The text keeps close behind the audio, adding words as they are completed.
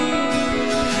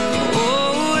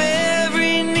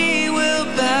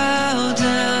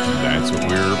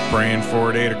praying for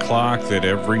at 8 o'clock that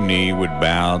every knee would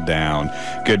bow down.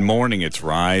 Good morning. It's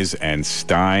Rise and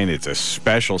Stein. It's a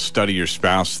special Study Your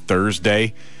Spouse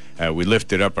Thursday. We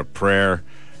lifted up a prayer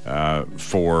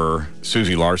for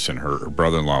Susie Larson. Her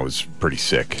brother-in-law was pretty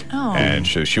sick. And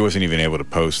she wasn't even able to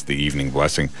post the evening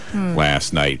blessing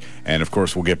last night. And, of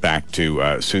course, we'll get back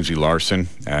to Susie Larson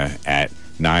at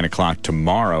 9 o'clock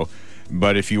tomorrow.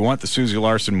 But if you want the Susie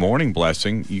Larson morning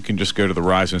blessing, you can just go to the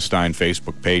Rise and Stein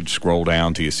Facebook page, scroll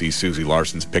down till you see Susie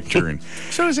Larson's picture, and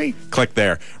Susie, click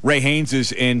there. Ray Haynes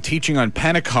is in teaching on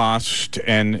Pentecost,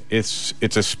 and it's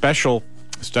a special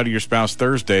Study Your Spouse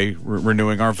Thursday,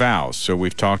 renewing our vows. So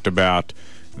we've talked about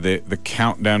the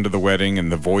countdown to the wedding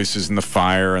and the voices in the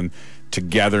fire and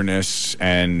togetherness,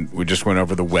 and we just went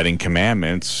over the wedding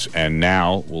commandments, and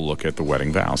now we'll look at the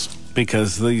wedding vows.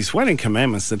 Because these wedding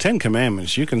commandments, the 10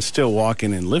 commandments, you can still walk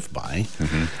in and live by,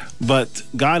 but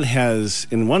God has,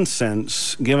 in one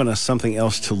sense, given us something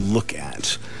else to look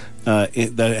at.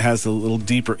 That has a little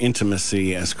deeper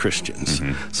intimacy as Christians.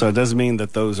 So it doesn't mean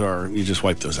that those are, you just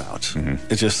wipe those out.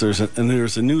 It's just there's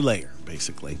a new layer,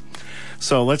 basically.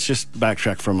 So let's just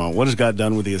backtrack for a moment. What has God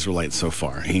done with the Israelites so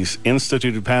far? He's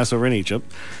instituted Passover in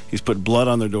Egypt. He's put blood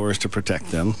on their doors to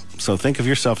protect them. So think of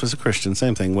yourself as a Christian.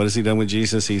 Same thing. What has he done with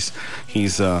Jesus? He's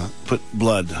put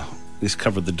blood. He's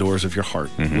covered the doors of your heart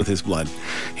with his blood.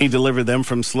 He delivered them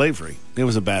from slavery. It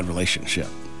was a bad relationship.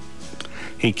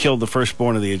 He killed the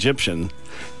firstborn of the Egyptian,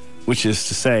 which is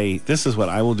to say, this is what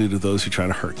I will do to those who try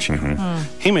to hurt you.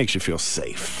 He makes you feel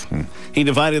safe. He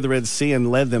divided the Red Sea and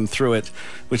led them through it,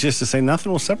 which is to say,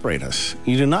 nothing will separate us.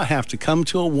 You do not have to come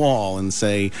to a wall and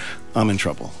say, I'm in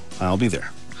trouble. I'll be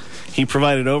there. He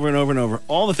provided over and over and over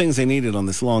all the things they needed on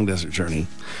this long desert journey.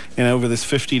 And over this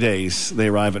 50 days, they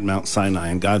arrive at Mount Sinai,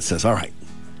 and God says, all right,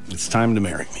 it's time to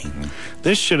marry me.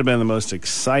 This should have been the most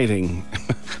exciting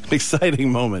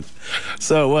moment.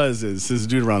 So it was. This is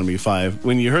Deuteronomy 5.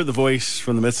 When you heard the voice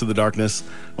from the midst of the darkness,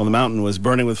 while the mountain was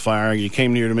burning with fire, you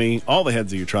came near to me, all the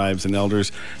heads of your tribes and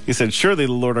elders. You said, surely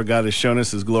the Lord our God has shown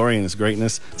us his glory and his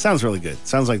greatness. Sounds really good.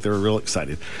 Sounds like they were real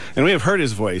excited. And we have heard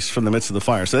his voice from the midst of the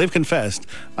fire. So they've confessed,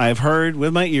 I have heard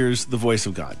with my ears the voice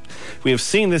of God. We have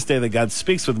seen this day that God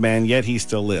speaks with man, yet he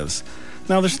still lives.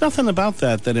 Now, there's nothing about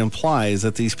that implies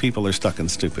that these people are stuck and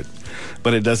stupid,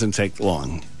 but it doesn't take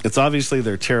long. It's obviously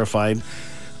they're terrified.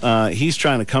 He's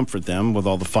trying to comfort them with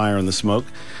all the fire and the smoke.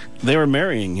 They were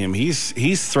marrying him.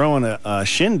 He's throwing a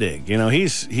shindig. You know,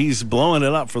 he's blowing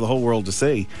it up for the whole world to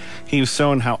see. He was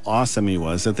showing how awesome he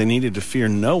was, that they needed to fear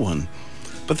no one.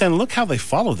 But then look how they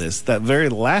follow this. That very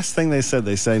last thing they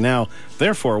say, now,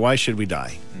 therefore, why should we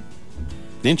die?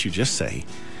 Didn't you just say,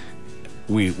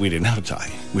 we didn't have to die.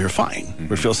 We were fine.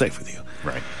 We feel safe with you.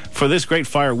 Right. For this great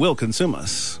fire will consume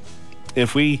us.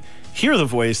 If we hear the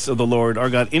voice of the Lord our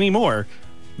God anymore,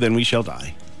 then we shall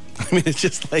die. I mean, it's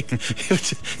just like,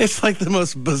 it's like the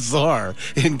most bizarre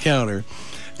encounter.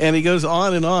 And he goes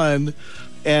on.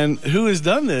 And who has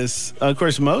done this? Of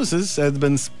course, Moses has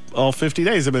been, all 50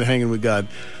 days have been hanging with God.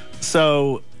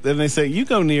 So then they say, you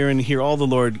go near and hear all the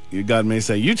Lord God may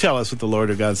say. You tell us what the Lord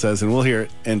or God says, and we'll hear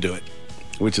it and do it.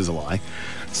 Which is a lie.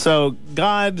 So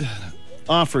God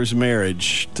offers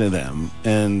marriage to them,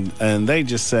 and they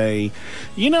just say,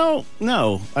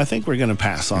 no, I think we're going to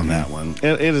pass on that one.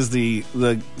 It is the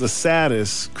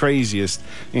saddest, craziest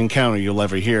encounter you'll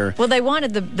ever hear. Well, they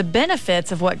wanted the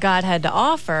benefits of what God had to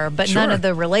offer, but none of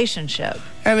the relationship.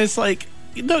 And it's like,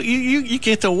 no, you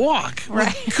get to walk.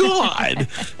 Right. God.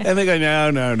 And they go,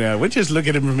 no. We'll just look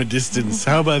at him from a distance.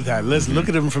 How about that? Let's look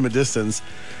at him from a distance.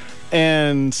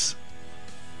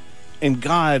 And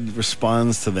God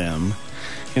responds to them.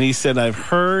 And he said, I've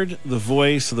heard the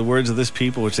voice of the words of this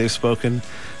people which they've spoken.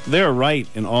 They are right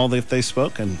in all that they've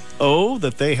spoken. Oh,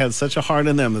 that they had such a heart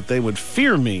in them that they would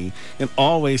fear me and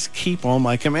always keep all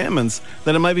my commandments,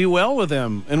 that it might be well with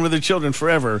them and with their children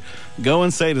forever. Go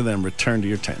and say to them, return to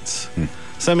your tents.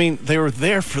 So, I mean, they were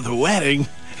there for the wedding.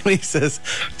 And he says,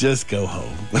 just go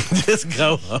home. Just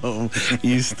go home,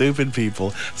 you stupid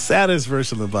people. Saddest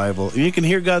verse in the Bible. You can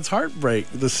hear God's heart break.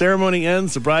 The ceremony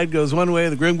ends, the bride goes one way,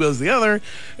 the groom goes the other,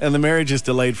 and the marriage is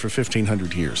delayed for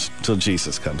 1,500 years until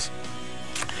Jesus comes.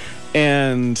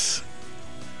 And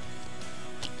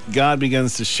God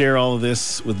begins to share all of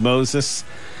this with Moses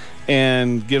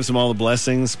and gives him all the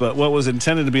blessings. But what was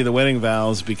intended to be the wedding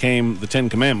vows became the 10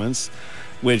 Commandments,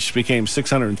 which became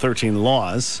 613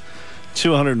 laws.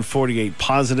 248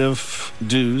 positive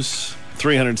do's,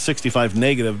 365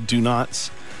 negative do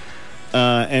nots.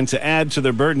 And to add to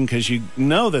their burden, because you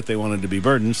know that they wanted to be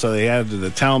burdened, so they added to the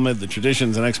Talmud, the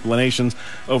traditions and explanations,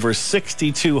 over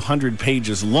 6,200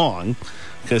 pages long,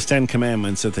 because 10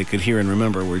 commandments that they could hear and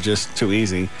remember were just too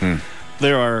easy.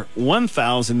 There are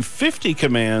 1,050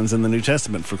 commands in the New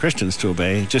Testament for Christians to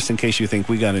obey. Just in case you think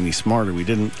we got any smarter, we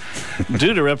didn't.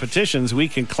 Due to repetitions, we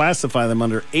can classify them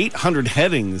under 800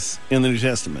 headings in the New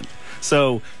Testament.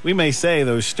 So we may say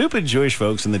those stupid Jewish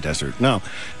folks in the desert. No,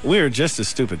 we are just as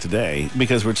stupid today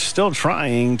because we're still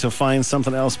trying to find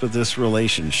something else but this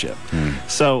relationship.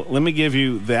 So let me give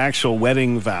you the actual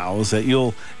wedding vows that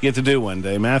you'll get to do one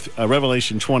day.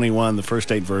 Revelation 21, the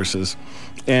first 8 verses.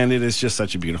 And it is just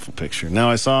such a beautiful picture.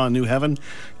 Now I saw a new heaven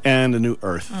and a new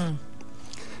earth. And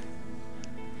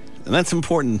that's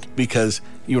important because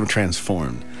you are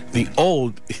transformed. The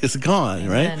old is gone,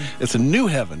 right? Amen. It's a new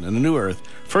heaven and a new earth.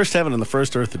 First heaven and the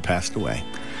first earth had passed away.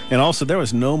 And also there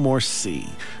was no more sea,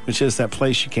 which is that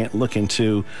place you can't look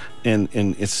into, and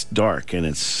it's dark and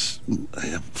it's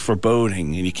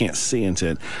foreboding and you can't see into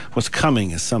it. What's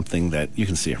coming is something that you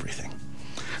can see everything.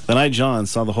 Then I, John,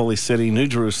 saw the holy city, New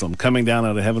Jerusalem, coming down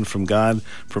out of heaven from God,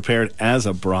 prepared as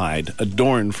a bride,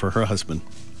 adorned for her husband.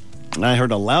 And I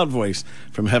heard a loud voice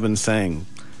from heaven saying,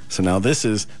 so now this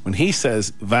is, when he says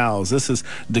vows, this is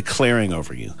declaring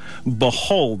over you.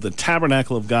 Behold, the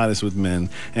tabernacle of God is with men,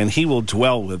 and he will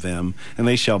dwell with them, and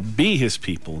they shall be his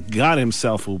people. God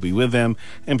himself will be with them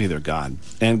and be their God.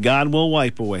 And God will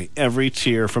wipe away every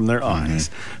tear from their eyes.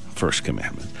 First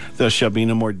commandment. There shall be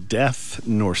no more death,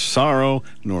 nor sorrow,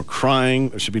 nor crying.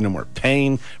 There shall be no more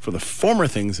pain, for the former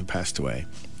things have passed away.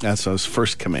 That's those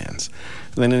first commands.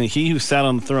 And then he who sat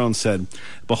on the throne said,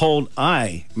 behold,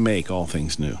 I make all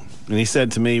things new. And he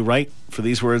said to me, write, for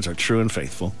these words are true and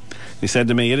faithful. He said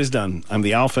to me, it is done. I'm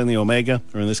the Alpha and the Omega,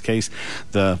 or in this case,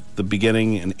 the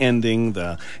beginning and ending,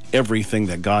 the everything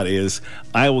that God is.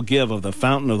 I will give of the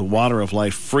fountain of the water of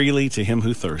life freely to him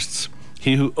who thirsts.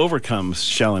 He who overcomes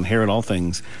shall inherit all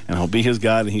things, and I'll be his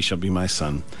God, and he shall be my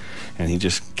son. And he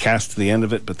just cast the end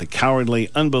of it. But the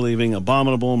cowardly, unbelieving,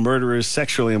 abominable, murderers,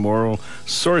 sexually immoral,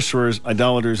 sorcerers,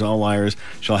 idolaters, all liars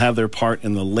shall have their part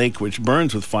in the lake which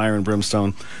burns with fire and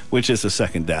brimstone, which is the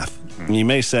second death. And you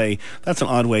may say, that's an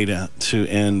odd way to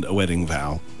end a wedding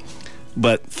vow.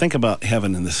 But think about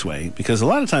heaven in this way, because a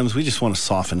lot of times we just want to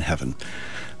soften heaven.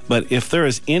 But if there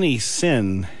is any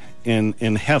sin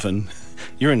in heaven,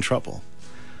 you're in trouble.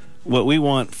 What we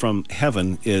want from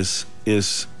heaven is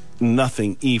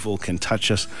nothing evil can touch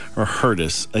us or hurt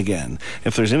us again.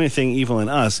 If there's anything evil in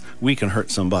us, we can hurt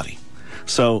somebody.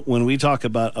 So when we talk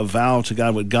about a vow to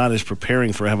God, what God is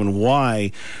preparing for heaven,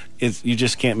 why you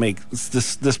just can't make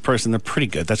this person, they're pretty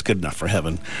good. That's good enough for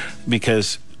heaven,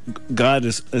 because God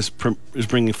is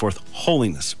bringing forth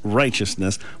holiness,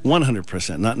 righteousness,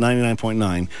 100%, not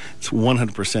 99.9. It's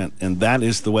 100%, and that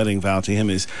is the wedding vow to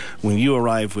him. Is when you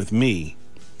arrive with me,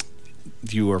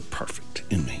 you are perfect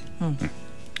in me.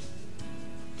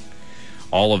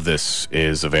 All of this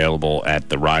is available at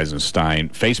the Rise and Stein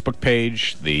Facebook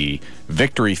page, the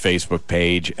Victory Facebook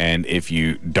page, and if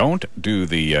you don't do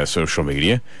the social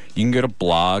media, you can go to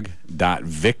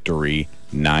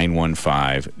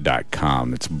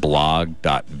blog.victory915.com. It's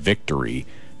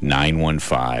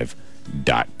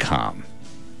blog.victory915.com.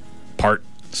 Part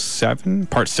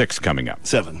 6 coming up.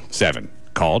 7.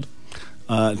 Called?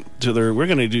 We're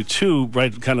going to do 2,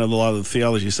 right? Kind of a lot of the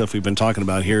theology stuff we've been talking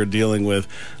about here, dealing with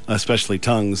especially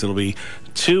tongues. It'll be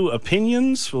 2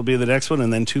 opinions will be the next one,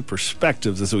 and then 2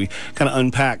 perspectives as we kind of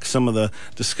unpack some of the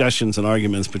discussions and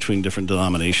arguments between different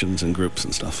denominations and groups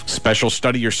and stuff. Special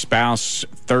Study Your Spouse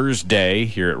Thursday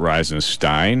here at Rise and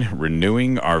Stein,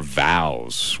 renewing our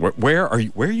vows. Where are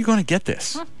you going to get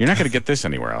this? You're not going to get this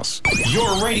anywhere else.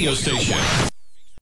 Your radio station.